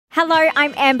Hello,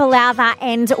 I'm Amber Lowther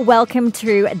and welcome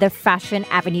to the Fashion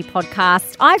Avenue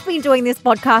podcast. I've been doing this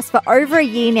podcast for over a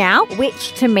year now,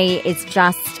 which to me is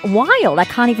just wild. I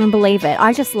can't even believe it.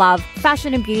 I just love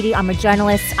fashion and beauty. I'm a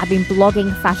journalist. I've been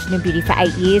blogging fashion and beauty for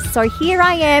 8 years. So here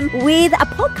I am with a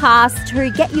podcast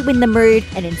to get you in the mood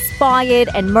and inspired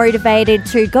and motivated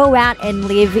to go out and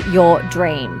live your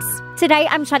dreams. Today,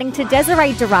 I'm chatting to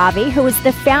Desiree Deravi, who is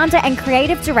the founder and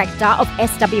creative director of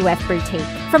SWF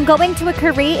Boutique. From going to a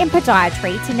career in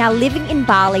podiatry to now living in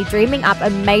Bali, dreaming up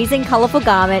amazing colourful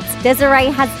garments, Desiree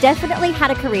has definitely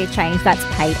had a career change that's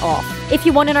paid off. If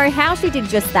you want to know how she did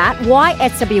just that, why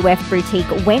SWF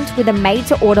Boutique went with a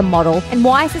made-to-order model, and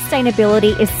why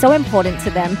sustainability is so important to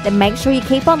them, then make sure you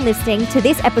keep on listening to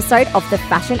this episode of the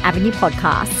Fashion Avenue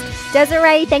podcast.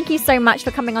 Desiree, thank you so much for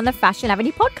coming on the Fashion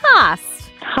Avenue podcast.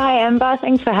 Hi, Amber.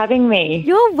 Thanks for having me.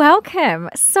 You're welcome.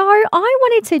 So I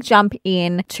wanted to jump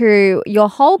in to your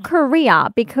whole career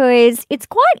because it's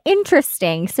quite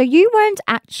interesting. So you weren't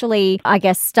actually, I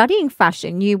guess, studying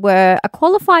fashion. You were a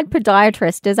qualified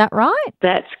podiatrist. Is that right?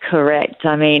 That's correct.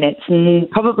 I mean,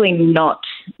 it's probably not,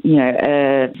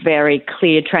 a very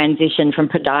clear transition from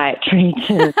podiatry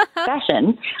to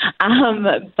fashion.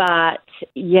 But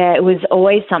yeah, it was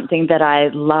always something that I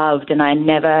loved, and I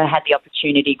never had the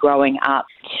opportunity growing up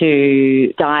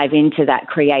to dive into that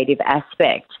creative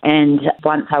aspect. And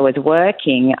once I was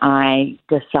working, I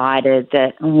decided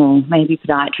that, maybe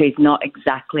podiatry is not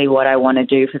exactly what I want to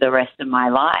do for the rest of my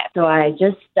life. So I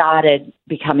just started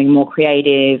becoming more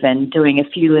creative and doing a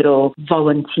few little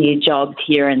volunteer jobs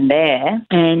here and there.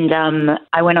 And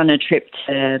I went on a trip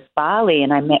to Bali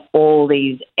and I met all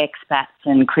these expats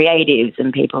and creatives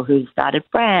and people who started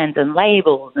brands and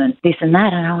labels and this and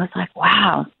that. And I was like,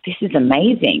 wow, this is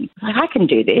amazing. I can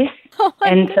do this.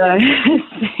 And so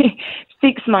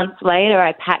 6 months later,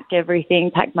 I packed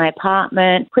everything, packed my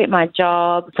apartment, quit my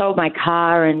job, sold my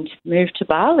car and moved to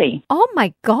Bali. Oh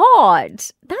my God.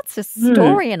 That's a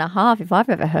story and a half if I've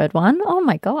ever heard one. Oh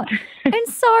my God. And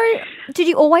so did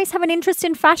you always have an interest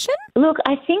in fashion? Look,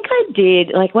 I think I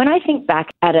did. Like when I think back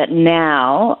at it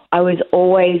now, I was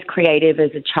always creative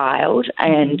as a child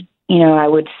and I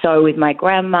would sew with my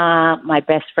grandma. My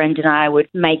best friend and I would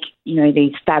make,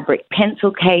 these fabric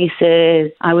pencil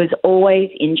cases. I was always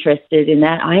interested in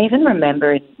that. I even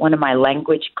remember in one of my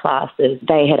language classes,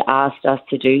 they had asked us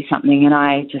to do something and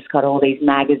I just got all these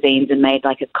magazines and made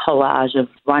like a collage of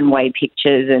runway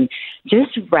pictures and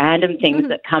just random things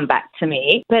that come back to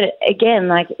me. But again,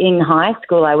 like in high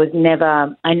school, I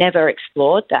never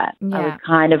explored that. Yeah. I was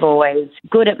kind of always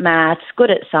good at maths,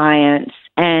 good at science.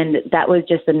 And that was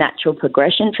just a natural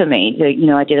progression for me. So,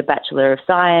 I did a Bachelor of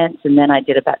Science and then I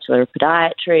did a Bachelor of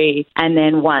Podiatry. And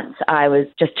then once I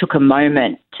just took a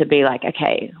moment to be like,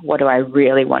 okay, what do I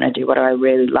really want to do? What do I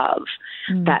really love?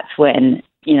 That's when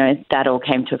that all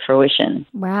came to fruition.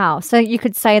 Wow. So you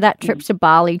could say that trip to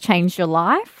Bali changed your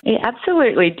life? It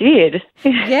absolutely did.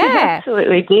 Yeah.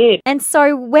 Absolutely did. And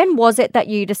so when was it that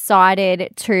you decided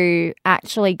to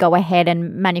actually go ahead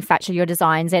and manufacture your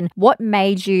designs, and what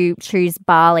made you choose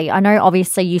Bali? I know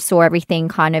obviously you saw everything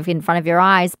kind of in front of your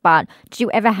eyes, but did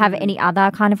you ever have any other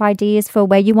kind of ideas for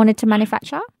where you wanted to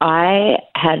manufacture? I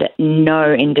had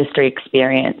no industry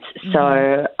experience.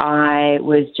 So I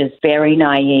was just very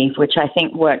naive, which I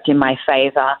think worked in my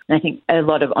favor. And I think a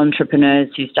lot of entrepreneurs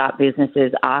who start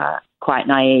businesses are quite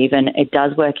naive, and it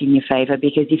does work in your favor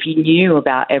because if you knew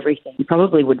about everything, you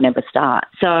probably would never start.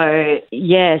 So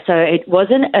it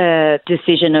wasn't a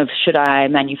decision of should I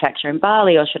manufacture in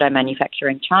Bali or should I manufacture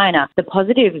in China. The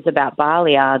positives about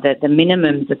Bali are that the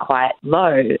minimums are quite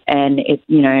low and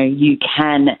you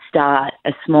can start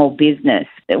a small business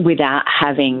without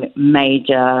having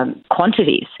major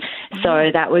quantities. So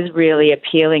that was really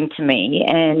appealing to me.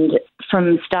 And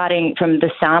from starting from the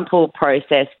sample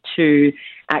process to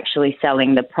actually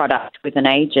selling the product with an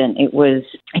agent,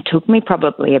 it took me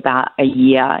probably about a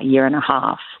year and a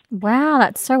half. Wow,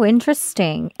 that's so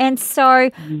interesting. And so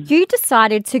you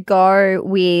decided to go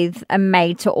with a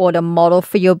made-to-order model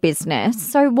for your business.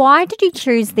 So why did you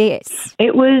choose this?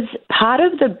 It was part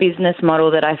of the business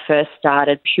model that I first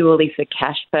started purely for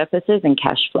cash purposes and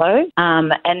cash flow.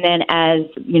 And then as,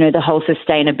 the whole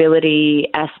sustainability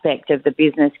aspect of the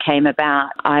business came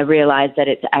about, I realized that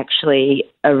it's actually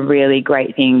a really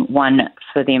great thing, one,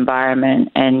 for the environment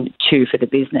and two, for the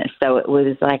business. So it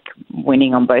was like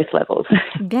winning on both levels.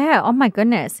 Yeah. Oh my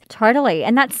goodness. Totally.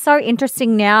 And that's so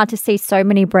interesting now to see so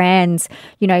many brands,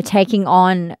 taking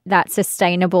on that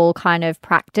sustainable kind of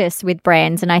practice with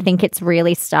brands. And I think it's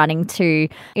really starting to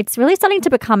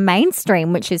become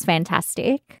mainstream, which is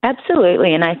fantastic.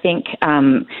 Absolutely. And I think,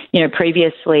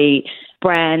 previously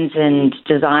brands and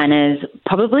designers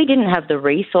probably didn't have the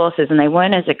resources and they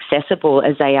weren't as accessible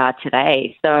as they are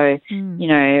today. So, you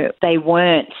know, they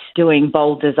weren't doing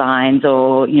bold designs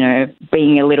or, you know,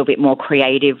 being a little bit more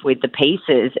creative with the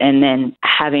pieces and then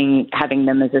having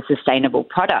them as a sustainable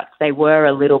product. They were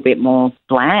a little bit more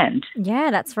bland.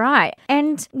 Yeah, that's right.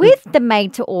 And with the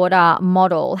made-to-order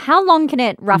model, how long can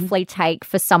it roughly take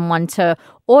for someone to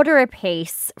order a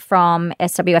piece from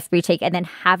SWF Boutique and then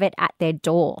have it at their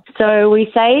door? So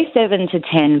we say 7 to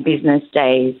 10 business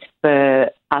days for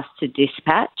us to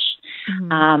dispatch.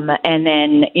 And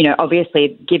then, you know,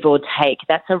 obviously give or take,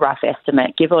 that's a rough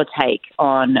estimate, give or take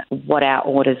on what our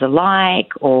orders are like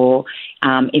or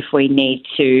if we need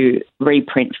to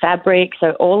reprint fabric.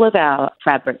 So all of our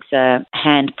fabrics are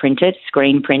hand printed,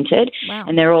 screen printed,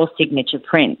 and they're all signature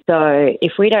prints. So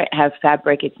if we don't have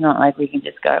fabric, it's not like we can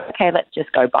just go, okay, let's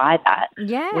just go buy that.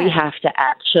 Yeah. We have to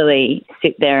actually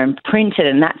sit there and print it,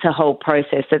 and that's a whole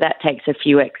process. So that takes a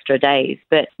few extra days.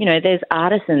 But, you know, there's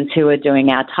artisans who are doing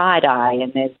our tie-dye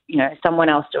and there's, you know, someone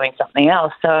else doing something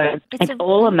else. So it's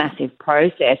all a massive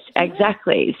process. Yeah.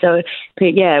 Exactly. So,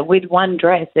 yeah, with one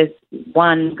dress, there's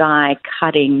one guy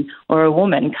cutting or a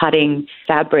woman cutting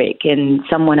fabric and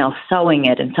someone else sewing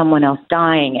it and someone else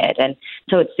dyeing it. And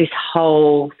so it's this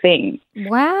whole thing.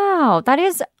 Wow.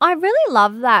 I really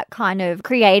love that kind of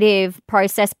creative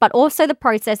process, but also the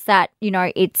process that, you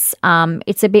know, it's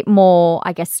a bit more,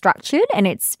 I guess, structured and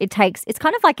it's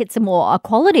kind of like it's a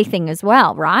quality thing as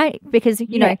well, right? Because,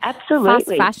 you know,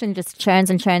 absolutely. Fast fashion just churns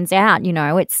and churns out, you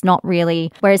know, it's not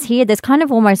really, whereas here there's kind of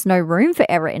almost no room for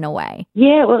error in a way.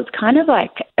 Yeah, well, it's kind of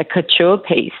like a couture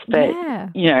piece, but,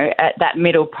 you know, at that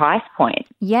middle price point.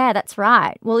 Yeah, that's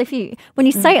right. Well, when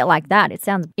you say it like that, it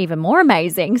sounds even more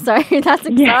amazing. So that's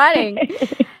exciting. Yeah.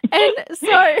 And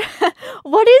so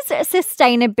what is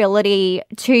sustainability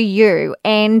to you?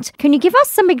 And can you give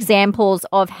us some examples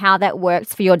of how that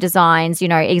works for your designs? You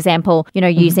know,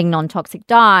 using non-toxic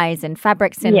dyes and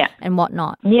fabrics and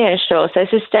whatnot. Yeah, sure. So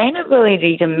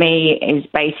sustainability to me is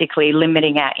basically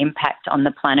limiting our impact on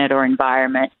the planet or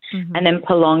environment and then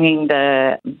prolonging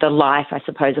the life, I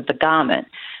suppose, of the garment.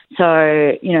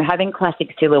 So, you know, having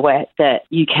classic silhouette that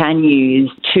you can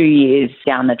use 2 years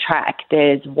down the track.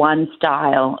 There's one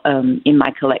style in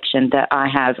my collection that I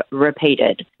have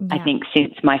repeated, I think,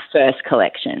 since my first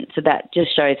collection. So that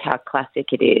just shows how classic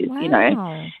it is, you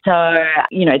know. So,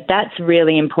 you know, that's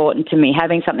really important to me,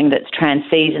 having something that's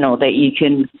trans-seasonal that you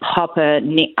can pop a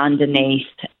knit underneath,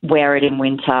 wear it in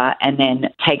winter, and then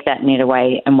take that knit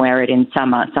away and wear it in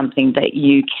summer, something that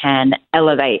you can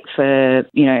elevate for,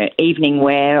 you know, evening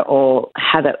wear or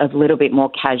have it a little bit more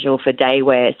casual for day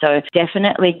wear. So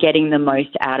definitely getting the most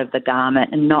out of the garment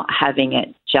and not having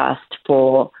it just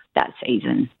for that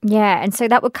season. Yeah, and so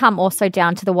that would come also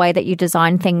down to the way that you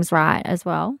design things, right, as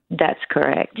well? That's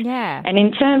correct. Yeah. And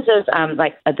in terms of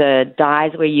like the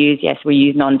dyes we use, yes, we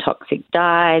use non-toxic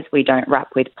dyes. We don't wrap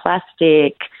with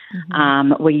plastic.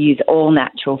 We use all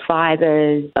natural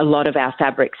fibres. A lot of our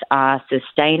fabrics are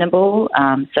sustainable.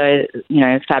 So, you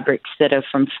know, fabrics that are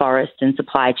from forest and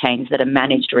supply chains that are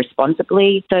managed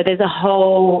responsibly. So there's a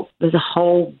whole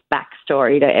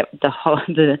backstory to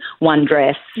the one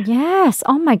dress. Yes.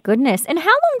 Oh my goodness. And how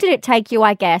long did it take you,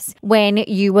 I guess, when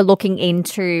you were looking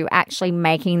into actually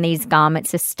making these garments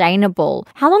sustainable?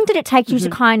 How long did it take you to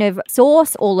kind of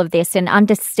source all of this and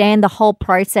understand the whole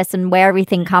process and where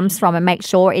everything comes from and make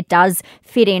sure it does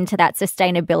fit into that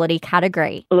sustainability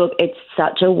category? Look, it's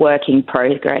such a work in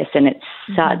progress and it's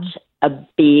such a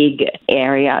big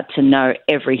area to know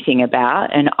everything about,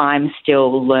 and I'm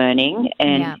still learning.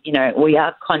 And, you know, we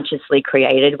are consciously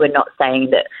created. We're not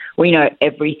saying that we know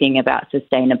everything about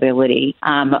sustainability.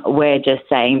 We're just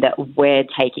saying that we're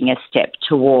taking a step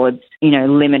towards, you know,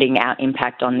 limiting our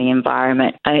impact on the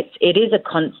environment. It's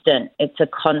a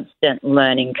constant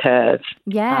learning curve.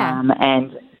 Yeah.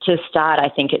 And to start, I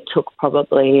think it took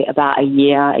probably about a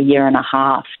year and a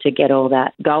half to get all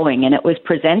that going. And it was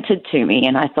presented to me,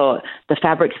 and I thought the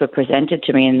fabrics were presented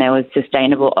to me, and there was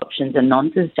sustainable options and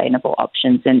non-sustainable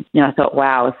options. And, you know, I thought,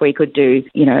 wow, if we could do,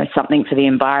 you know, something for the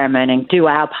environment and do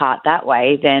our part that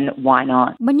way, then why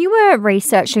not? When you were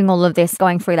researching all of this,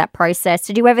 going through that process,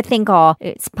 did you ever think, oh,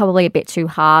 it's probably a bit too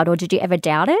hard, or did you ever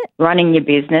doubt it? Running your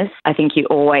business, I think you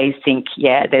always think,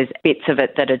 yeah, there's bits of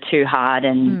it that are too hard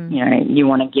and, you know, you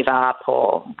want to give up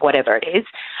or whatever it is.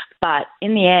 But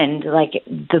in the end, like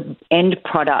the end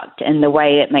product and the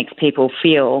way it makes people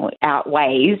feel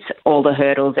outweighs all the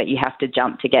hurdles that you have to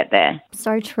jump to get there.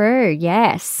 So true,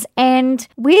 yes. And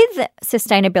with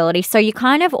sustainability, so you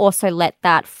kind of also let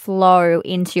that flow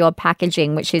into your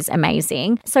packaging, which is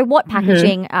amazing. So what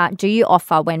packaging do you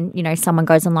offer when, someone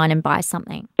goes online and buys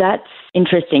something? That's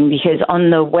interesting because on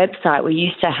the website we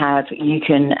used to have,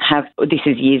 this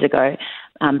is years ago,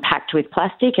 packed with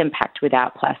plastic and packed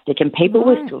without plastic, and people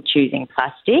were still choosing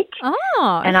plastic.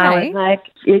 Oh, okay. And I was like,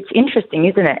 it's interesting,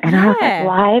 isn't it? And I was like,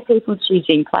 why are people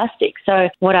choosing plastic? So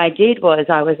what I did was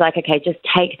I was like, okay, just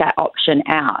take that option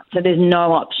out. So there's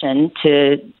no option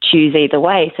to choose either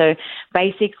way. So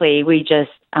basically we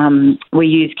just we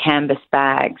use canvas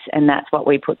bags, and that's what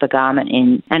we put the garment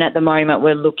in. And at the moment,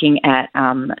 we're looking at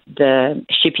the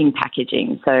shipping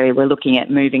packaging. So we're looking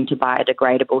at moving to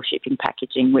biodegradable shipping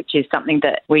packaging, which is something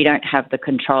that we don't have the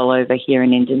control over here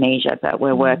in Indonesia, but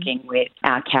we're working with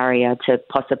our carrier to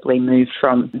possibly move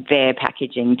from their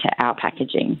packaging to our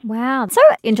packaging. Wow. So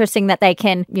interesting that they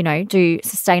can, do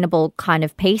sustainable kind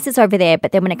of pieces over there.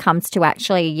 But then when it comes to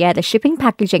actually, the shipping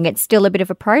packaging, it's still a bit of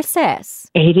a process.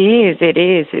 It is.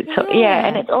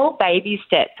 And it's all baby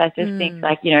steps. I just think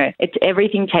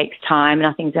everything takes time.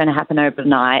 Nothing's going to happen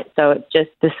overnight. So it's just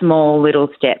the small little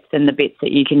steps and the bits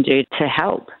that you can do to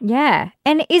help. Yeah.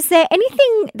 And is there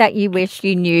anything that you wish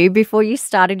you knew before you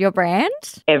started your brand?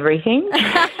 Everything.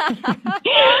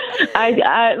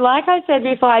 I like I said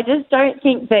before, I just don't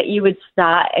think that you would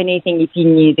start anything if you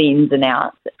knew the ins and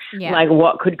outs. Yeah. Like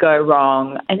what could go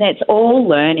wrong. And it's all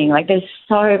learning. Like there's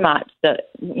so much that,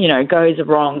 goes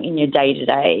wrong in your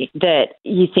day-to-day that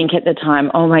you think at the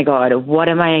time, oh my God, what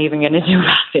am I even going to do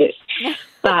about this?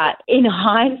 But in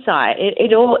hindsight,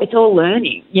 it's all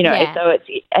learning, So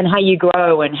and how you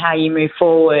grow and how you move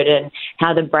forward and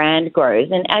how the brand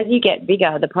grows. And as you get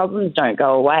bigger, the problems don't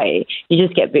go away. You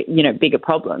just get, bigger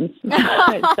problems.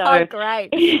 So great.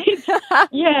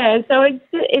 So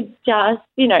it's just,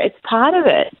 it's part of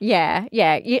it. Yeah.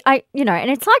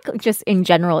 And it's like just in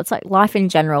general, it's like life in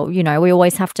general, we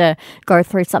always have to go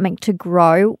through something to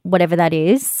grow, whatever that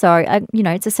is. So,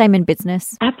 it's the same in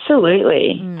business.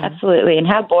 Absolutely. Absolutely. And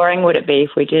how boring would it be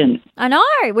if we didn't? I know.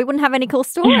 We wouldn't have any cool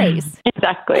stories.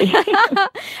 Exactly.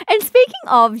 And speaking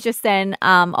of just then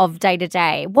of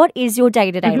day-to-day, what is your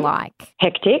day-to-day like?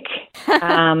 Hectic. So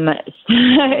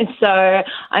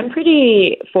I'm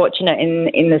pretty fortunate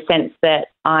in the sense that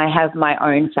I have my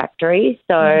own factory.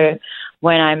 So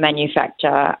when I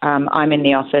manufacture, I'm in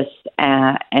the office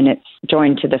and it's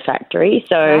joined to the factory.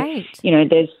 So,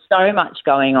 there's so much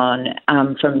going on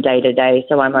from day to day.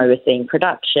 So I'm overseeing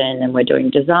production and we're doing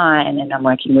design and I'm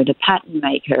working with a pattern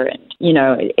maker. And,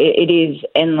 it is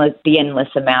the endless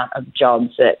amount of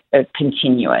jobs that are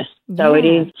continuous. So it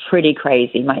is pretty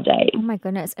crazy, my day. Oh, my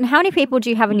goodness. And how many people do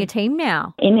you have in your team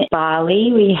now? In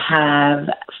Bali, we have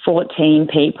 14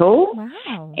 people.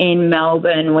 Wow. In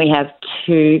Melbourne, we have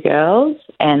 2 girls.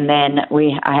 And then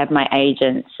I have my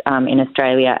agents in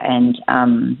Australia and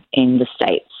in the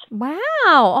States. Wow.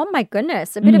 Oh, my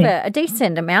goodness. A bit of a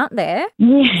decent amount there.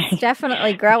 Yeah. It's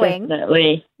definitely growing.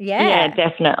 Definitely. Yeah,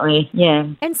 definitely. Yeah.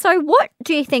 And so what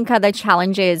do you think are the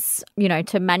challenges,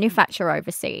 to manufacture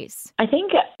overseas? I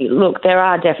think, look, there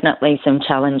are definitely some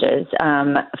challenges.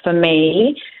 For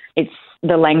me, it's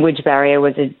the language barrier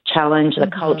was a challenge, the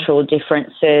cultural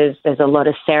differences. There's a lot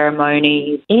of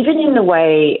ceremonies. Even in the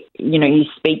way, you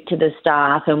speak to the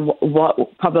staff and what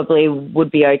probably would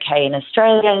be okay in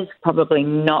Australia is probably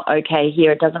not okay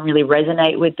here. It doesn't really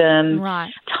resonate with them.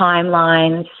 Right.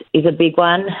 Timelines is a big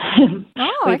one.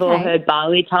 We've all heard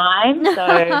Bali time.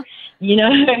 So,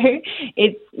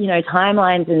 it's,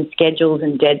 timelines and schedules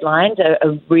and deadlines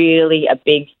are really a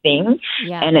big thing.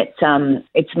 Yeah. And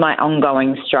it's my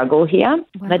ongoing struggle here.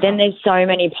 Wow. But then there's so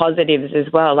many positives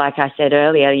as well. Like I said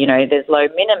earlier, there's low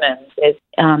minimums. There's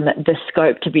the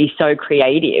scope to be so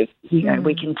creative.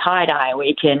 We can tie-dye,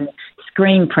 we can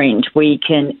screen print, we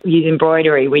can use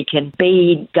embroidery, we can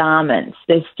bead garments.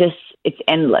 It's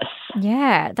endless.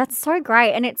 Yeah, that's so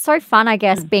great. And it's so fun, I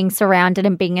guess, being surrounded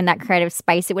and being in that creative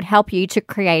space. It would help you to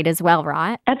create as well,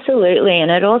 right? Absolutely.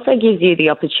 And it also gives you the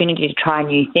opportunity to try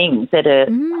new things that are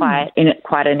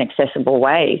quite an accessible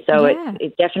way. So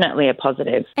it's definitely a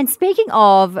positive. And speaking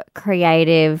of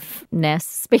creativeness,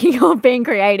 speaking of being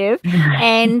creative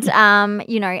and,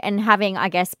 and having, I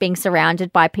guess, being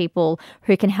surrounded by people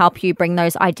who can help you bring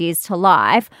those ideas to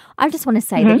life, I just want to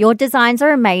say that your designs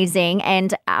are amazing.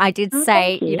 And I did should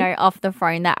say, Thank you. off the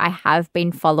phone that I have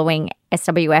been following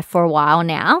SWF for a while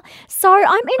now. So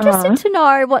I'm interested to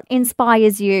know what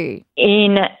inspires you.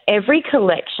 In every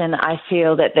collection, I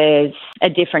feel that there's a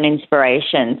different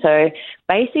inspiration. So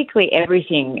basically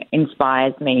everything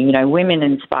inspires me. Women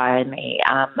inspire me,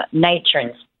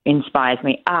 nature inspires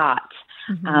me, art.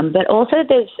 But also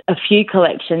there's a few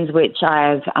collections which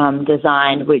I've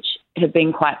designed which have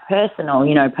been quite personal,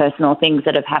 personal things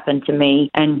that have happened to me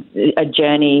and a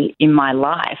journey in my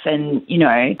life. And,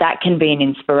 that can be an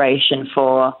inspiration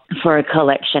for a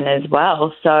collection as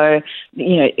well. So,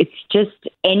 it's just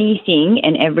anything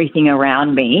and everything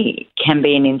around me can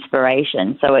be an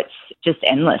inspiration. So it's just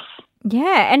endless.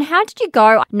 Yeah. And how did you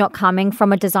go, not coming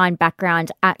from a design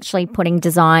background, actually putting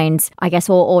designs, I guess,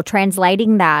 or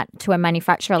translating that to a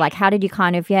manufacturer? Like, how did you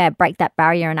kind of, break that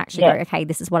barrier and actually go, okay,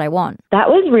 this is what I want? That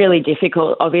was really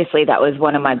difficult. Obviously, that was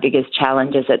one of my biggest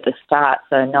challenges at the start.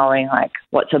 So knowing, like,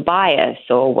 what's a bias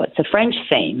or what's a French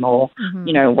theme or,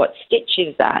 what stitch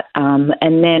is that?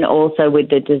 And then also with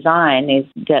the design is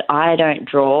that I don't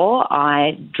draw,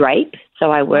 I drape. So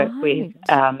I work with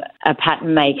a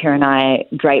pattern maker and I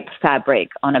drape fabric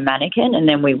on a mannequin and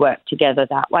then we work together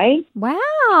that way.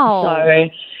 Wow.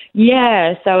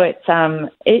 So, so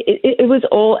it was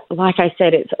all, like I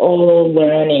said, it's all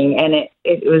learning and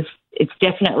it's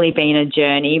definitely been a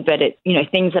journey, but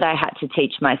things that I had to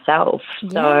teach myself. Yeah.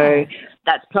 So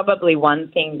that's probably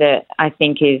one thing that I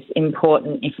think is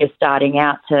important if you're starting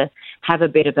out, to have a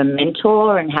bit of a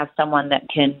mentor and have someone that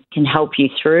can help you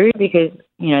through, because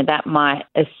that might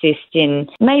assist in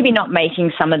maybe not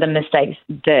making some of the mistakes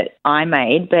that I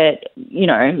made, but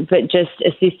just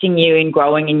assisting you in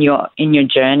growing in your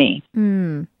journey.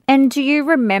 And do you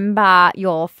remember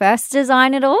your first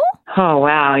design at all? Oh,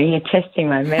 wow. You're testing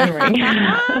my memory.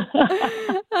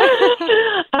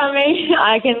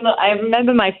 I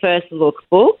remember my first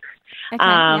lookbook. Okay,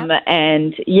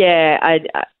 And I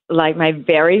like my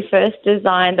very first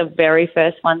design, the very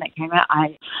first one that came out,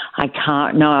 I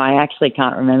actually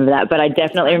can't remember that, but I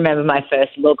definitely remember my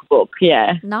first lookbook,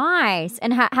 yeah. Nice.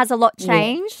 And has a lot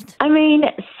changed? I mean,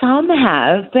 some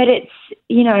have, but it's,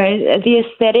 the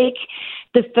aesthetic,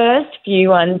 the first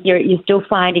few ones, you're still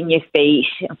finding your feet,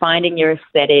 finding your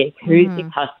aesthetic, who's your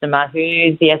customer,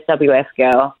 who's the SWF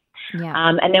girl. Yeah.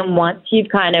 And then once you've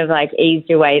kind of like eased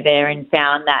your way there and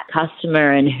found that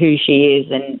customer and who she is,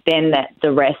 and then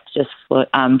the rest just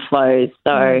flows.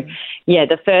 So,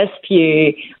 the first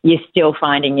few, you're still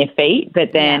finding your feet,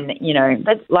 but then,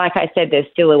 but like I said, there's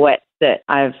silhouettes that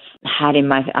I've had in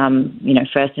my,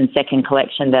 first and second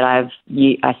collection that I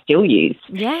still use.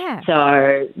 Yeah.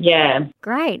 So, yeah.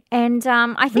 Great. And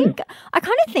I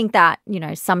kind of think that,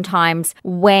 sometimes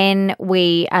when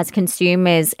we as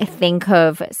consumers think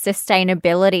of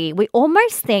sustainability, we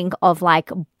almost think of like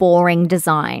boring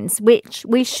designs, which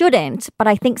we shouldn't, but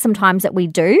I think sometimes that we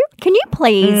do. Can you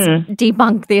please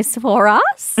debunk this for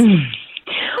us?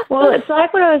 Well, it's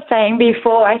like what I was saying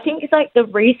before. I think it's like the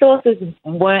resources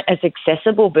weren't as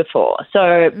accessible before.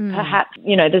 So perhaps,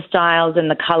 the styles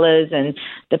and the colours and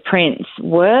the prints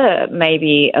were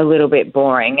maybe a little bit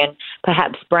boring, and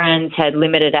perhaps brands had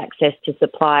limited access to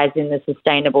supplies in the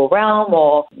sustainable realm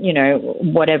or,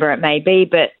 whatever it may be.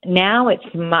 But now it's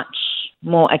much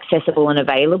more accessible and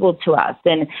available to us,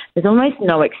 then there's almost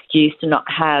no excuse to not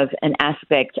have an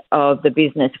aspect of the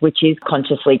business which is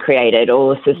consciously created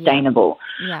or sustainable.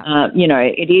 Yeah.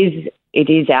 It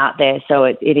is out there, so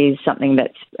it is something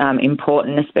that's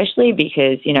important, especially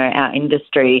because, our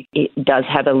industry, it does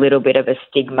have a little bit of a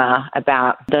stigma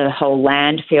about the whole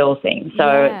landfill thing.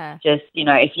 So just,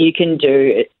 if you can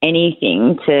do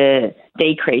anything to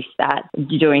decrease that,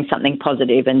 doing something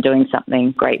positive and doing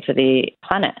something great for the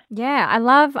planet. Yeah, I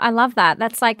love that.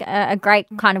 That's like a great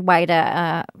kind of way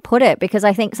to put it, because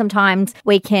I think sometimes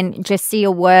we can just see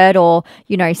a word or,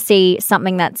 see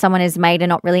something that someone has made and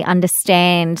not really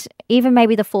understand even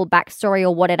maybe the full backstory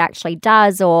or what it actually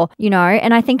does, or,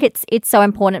 and I think it's so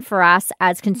important for us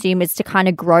as consumers to kind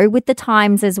of grow with the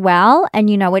times as well. And,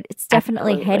 it's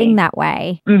definitely heading that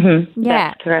way. Mm-hmm. Yeah.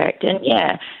 That's correct. And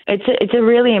it's a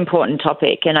really important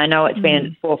topic, and I know it's been at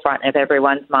the forefront of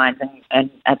everyone's minds and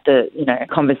at the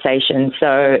conversation.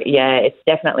 So it's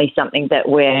definitely something that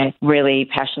we're really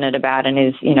passionate about and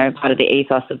is part of the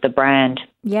ethos of the brand.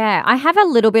 Yeah, I have a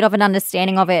little bit of an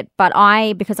understanding of it, but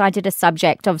because I did a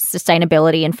subject of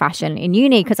sustainability and fashion in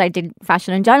uni, because I did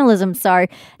fashion and journalism, so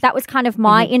that was kind of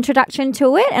my introduction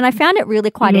to it, and I found it really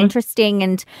quite interesting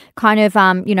and kind of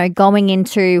going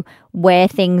into where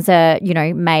things are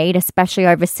made, especially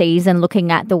overseas, and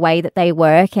looking at the way that they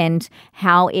work and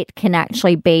how it can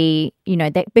actually be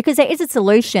because there is a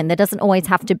solution. There doesn't always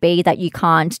have to be that you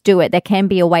can't do it. There can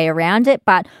be a way around it,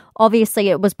 but obviously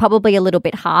it was probably a little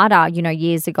bit harder,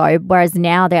 years ago, whereas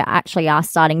now there actually are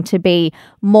starting to be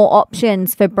more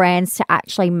options for brands to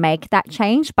actually make that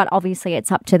change, but obviously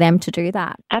it's up to them to do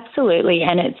that. Absolutely.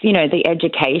 And it's, the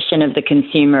education of the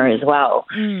consumer as well.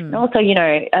 And also,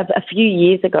 a few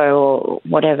years ago or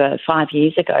whatever, 5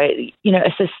 years ago,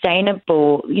 a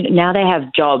sustainable, now they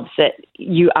have jobs that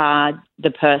you are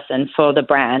the person for the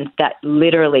brand that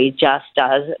literally just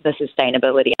does the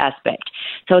sustainability aspect.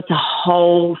 So it's a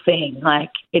whole thing.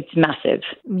 Like, it's massive.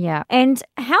 Yeah. And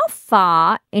how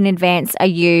far in advance are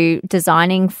you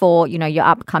designing for, your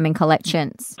upcoming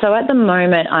collections? So at the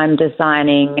moment, I'm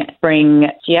designing spring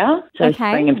this year. So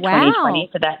spring of 2020.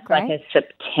 So that's great. like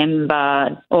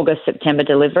a August, September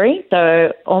delivery.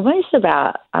 So almost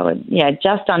about,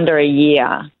 just under a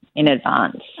year in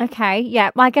advance. Okay,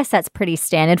 yeah. Well, I guess that's pretty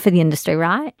standard for the industry,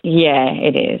 right? Yeah,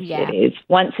 it is. Yeah. It is.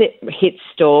 Once it hits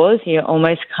stores, you're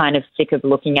almost kind of sick of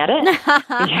looking at it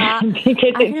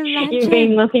because you've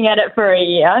been looking at it for a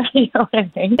year. You know what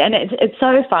I mean? And it's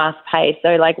so fast paced.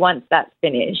 So like once that's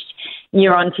finished,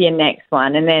 you're on to your next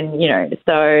one. And then,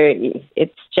 so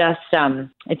it's just,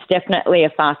 it's definitely a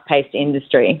fast-paced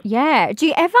industry. Yeah. Do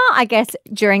you ever, I guess,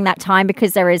 during that time,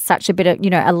 because there is such a bit of,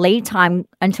 a lead time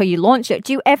until you launch it,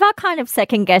 do you ever kind of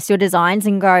second-guess your designs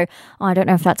and go, oh, I don't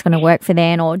know if that's going to work for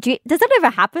them? Or does that ever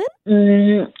happen?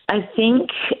 I think...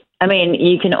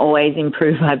 you can always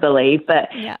improve, I believe, but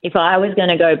if I was going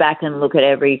to go back and look at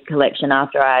every collection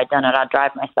after I had done it, I'd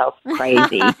drive myself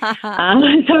crazy.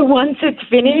 So once it's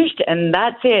finished and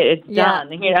that's it, it's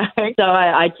done, So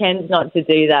I tend not to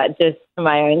do that just for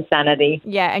my own sanity.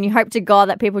 Yeah, and you hope to God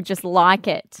that people just like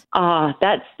it. Oh,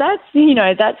 that's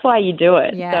why you do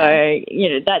it. Yeah. So,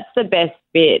 that's the best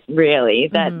bit, really,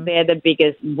 that they're the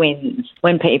biggest wins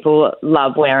when people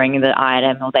love wearing the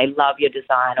item or they love your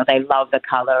design or they love the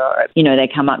color or, they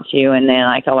come up to you and they're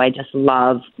like, oh, I just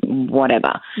love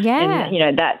whatever. Yeah.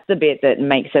 And, that's the bit that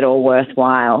makes it all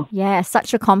worthwhile. Yeah,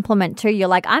 such a compliment too. You're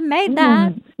like, I made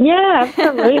that. Yeah,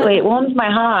 absolutely. It warms my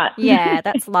heart. Yeah,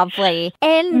 that's lovely.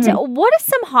 And what are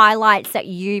some highlights that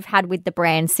you've had with the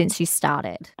brand since you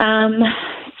started?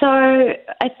 So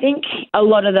I think a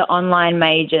lot of the online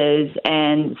majors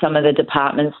and some of the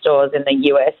department stores in the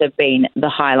US have been the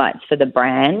highlights for the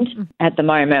brand. At the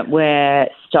moment, we're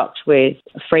stocked with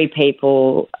Free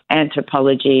People,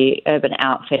 Anthropologie, Urban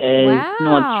Outfitters,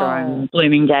 Nordstrom,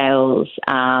 Bloomingdale's,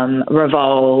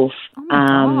 Revolve. Oh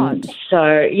my God.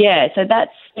 So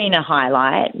that's been a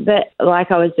highlight. But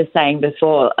like I was just saying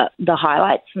before, the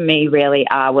highlights for me really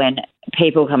are when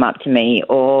people come up to me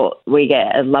or we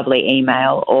get a lovely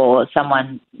email or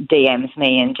someone DMs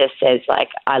me and just says like,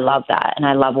 I love that and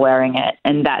I love wearing it.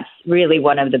 And that's really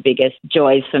one of the biggest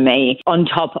joys for me on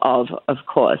top of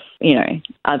course,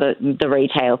 the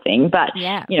retail thing. But,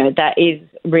 that is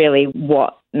really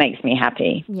what makes me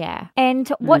happy. Yeah. And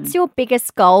what's your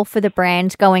biggest goal for the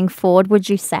brand going forward, would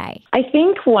you say? I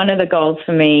think one of the goals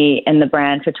for me and the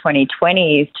brand for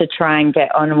 2020 is to try and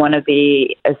get on one of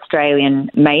the Australian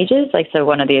majors,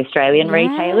 one of the Australian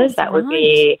retailers. That would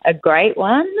be a great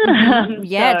one.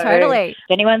 Yeah, so totally. If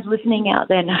anyone's listening out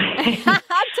there, no.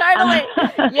 Totally.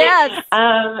 Yes.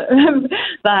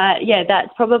 But yeah, that's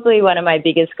probably one of my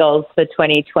biggest goals for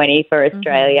 2020 for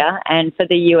Australia. And for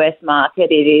the US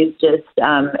market, it is just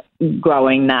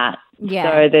growing that. Yeah.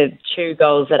 So the two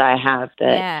goals that I have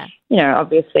that,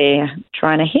 obviously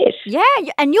trying to hit. Yeah,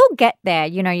 and you'll get there.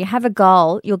 You have a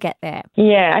goal, you'll get there.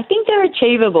 Yeah, I think they're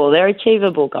achievable. They're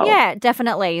achievable goals. Yeah,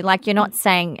 definitely. Like, you're not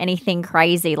saying anything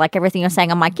crazy. Like, everything you're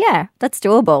saying, I'm like, yeah, that's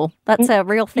doable. That's a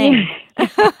real thing.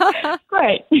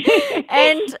 Great.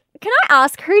 And can I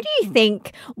ask, who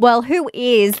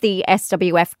is the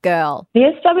SWF girl?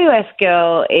 The SWF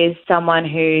girl is someone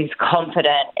who's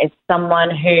confident. It's someone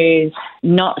who's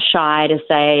not shy to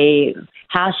say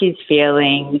how she's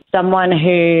feeling. Someone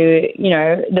who,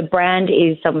 the brand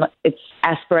is it's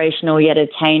aspirational yet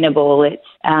attainable. It's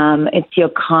your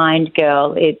kind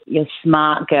girl. It's your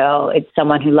smart girl. It's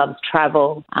someone who loves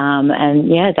travel.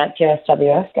 That's your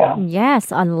SWF girl.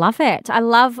 Yes, I love it. I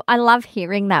love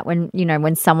hearing that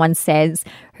when someone says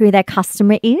who their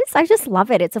customer is. I just love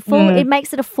it. It's a full. It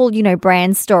makes it a full,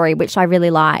 brand story, which I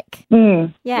really like.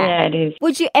 Yeah, it is.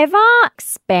 Would you ever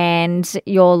expand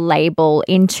your label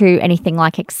into anything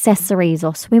like accessories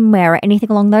or swimwear or anything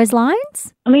along those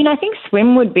lines? I think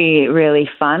swim would be really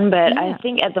fun, but I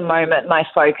think at the moment my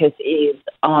focus is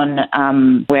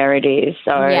on where it is.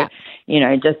 So,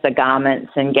 just the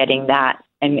garments and getting that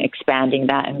and expanding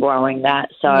that and growing that.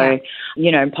 So,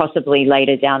 possibly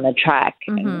later down the track,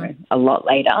 a lot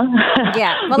later.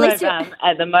 Yeah. Well,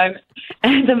 at the moment,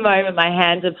 at the moment, my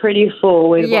hands are pretty full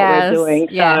with what we're doing.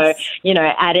 So,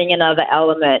 adding another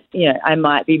element, I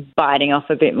might be biting off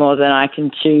a bit more than I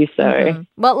can chew. So,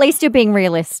 well, at least you're being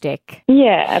realistic.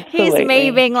 Yeah, absolutely. Here's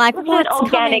me being like, what's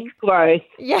organic coming? growth.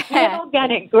 Yeah.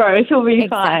 Organic growth will be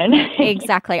fine.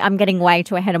 Exactly. I'm getting way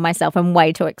too ahead of myself. I'm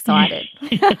way too excited.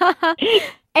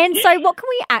 And so what can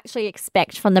we actually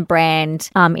expect from the brand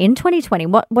in 2020?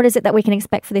 What is it that we can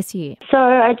expect for this year? So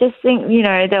I just think,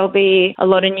 there'll be a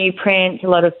lot of new prints, a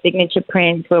lot of signature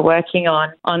prints. We're working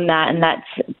on that, and that's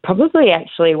probably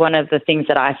actually one of the things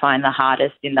that I find the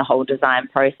hardest in the whole design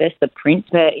process, the print.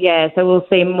 But so we'll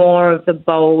see more of the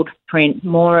bold print,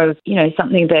 more of,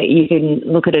 something that you can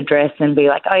look at a dress and be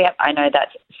like, oh, yeah, I know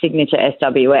that's signature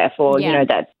SWF, or,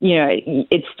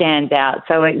 it stands out.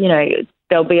 So,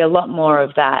 there'll be a lot more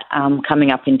of that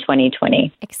coming up in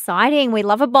 2020. Exciting. We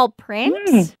love a bold print.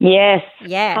 Yes.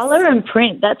 Yes. Colour and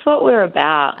print. That's what we're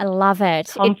about. I love it.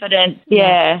 Confidence.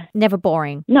 Never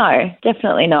boring. No,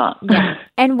 definitely not. Yeah.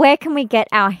 And where can we get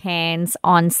our hands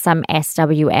on some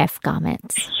SWF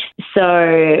garments?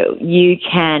 So you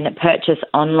can purchase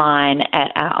online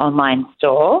at our online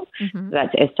store.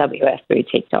 That's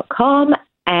swfboutique.com.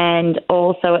 And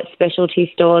also at specialty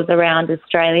stores around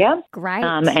Australia. Great.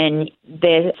 And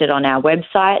they're listed on our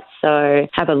website, so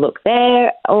have a look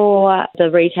there, or the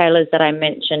retailers that I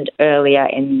mentioned earlier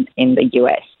in the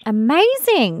US.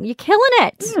 Amazing. You're killing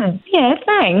it. Yeah,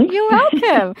 thanks. You're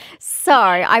welcome. So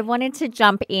I wanted to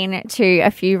jump into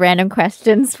a few random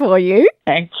questions for you.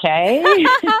 Okay.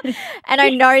 And I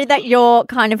know that you're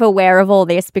kind of aware of all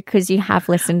this because you have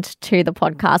listened to the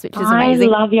podcast, which is amazing.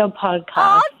 I love your podcast.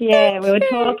 Oh, we were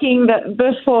talking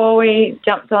before we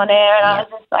jumped on air, and I was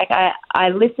just like, I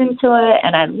listened to it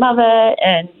and I love it.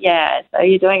 And so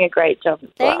you're doing a great job as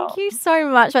well. Thank you so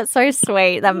much. That's so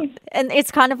sweet. And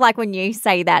it's kind of like when you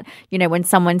say that, when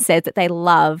someone says that they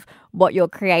love what you're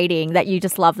creating, that you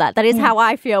just love that. That is how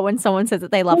I feel when someone says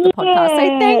that they love the podcast.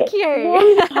 So thank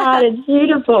you. It's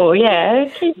beautiful. Yeah.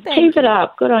 Keep it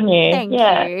up. Good on you. Thank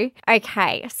you.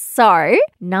 Okay. So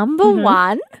number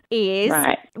one is,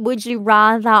 would you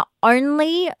rather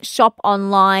only shop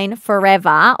online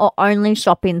forever or only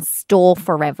shop in store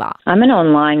forever? I'm an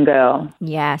online girl.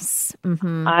 Yes.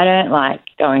 I don't like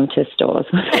going to stores.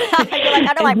 You're like,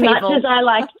 I don't like people. As much as I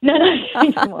like,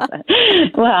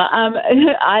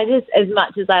 as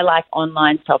much as I like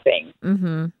online shopping.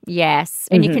 Yes.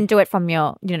 And you can do it from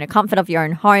your, comfort of your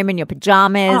own home in your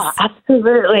pajamas. Oh,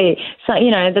 absolutely. So,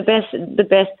 the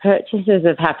best purchases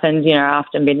have happened,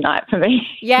 after midnight for me.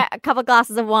 Yeah, a couple of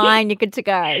glasses of wine, you're good to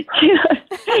go.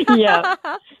 Yeah.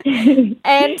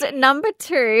 And number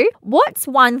two, what's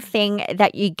one thing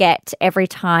that you get every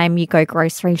time you go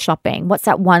grocery shopping? What's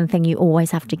that one thing you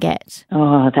always have to get?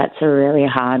 Oh, that's a really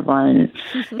hard one.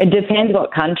 It depends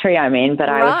what country I'm in, but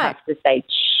I would have to say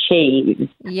cheese.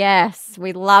 Yes,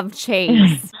 we love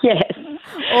cheese. Yes.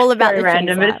 All about the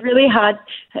random, cheese. But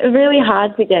it's really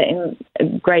hard to get in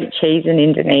great cheese in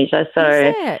Indonesia.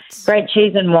 So great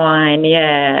cheese and wine,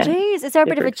 Geez, is there a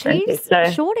bit of a cheese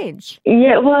shortage?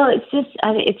 Yeah, well, it's just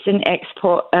it's an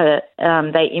export.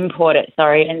 They import it,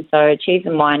 and so cheese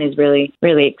and wine is really,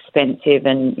 really expensive,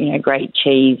 and great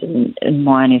cheese and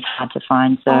wine is hard to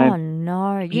find. So oh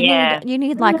no, you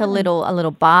need like a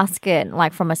little basket,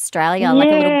 like from Australia, like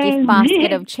a little gift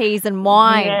basket of cheese and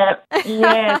wine.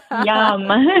 Yeah, yum.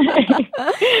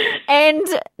 And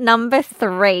number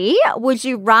three, would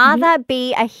you rather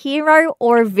be a hero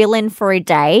or a villain for a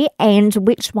day, and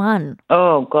which one?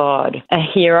 Oh, God. A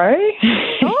hero?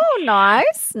 Oh,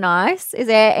 nice. Is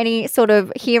there any sort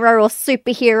of hero or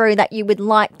superhero that you would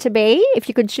like to be if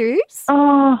you could choose?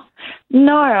 Oh,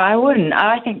 no, I wouldn't.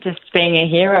 I think just being a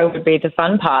hero would be the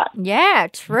fun part. Yeah,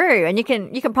 true. And you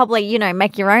can probably,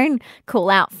 make your own cool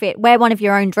outfit, wear one of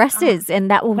your own dresses,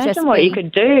 and that will just imagine what you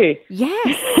could do.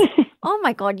 Yes. Oh,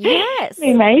 my God, yes. It'd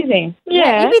be amazing.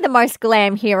 Yeah. You'd be the most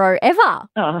glam hero ever.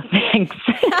 Oh, thanks.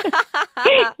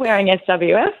 Wearing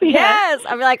SWF. Yes.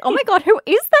 I'd be like, oh, my God, who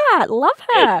is that? Love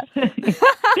her.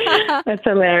 That's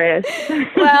hilarious.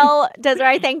 Well,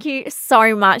 Desiree, thank you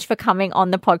so much for coming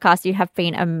on the podcast. You have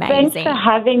been amazing. Thanks for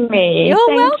having me.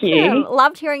 You're welcome. You.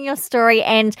 Loved hearing your story,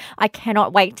 and I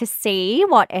cannot wait to see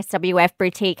what SWF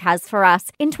Boutique has for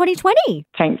us in 2020.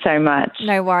 Thanks so much.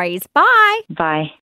 No worries. Bye. Bye.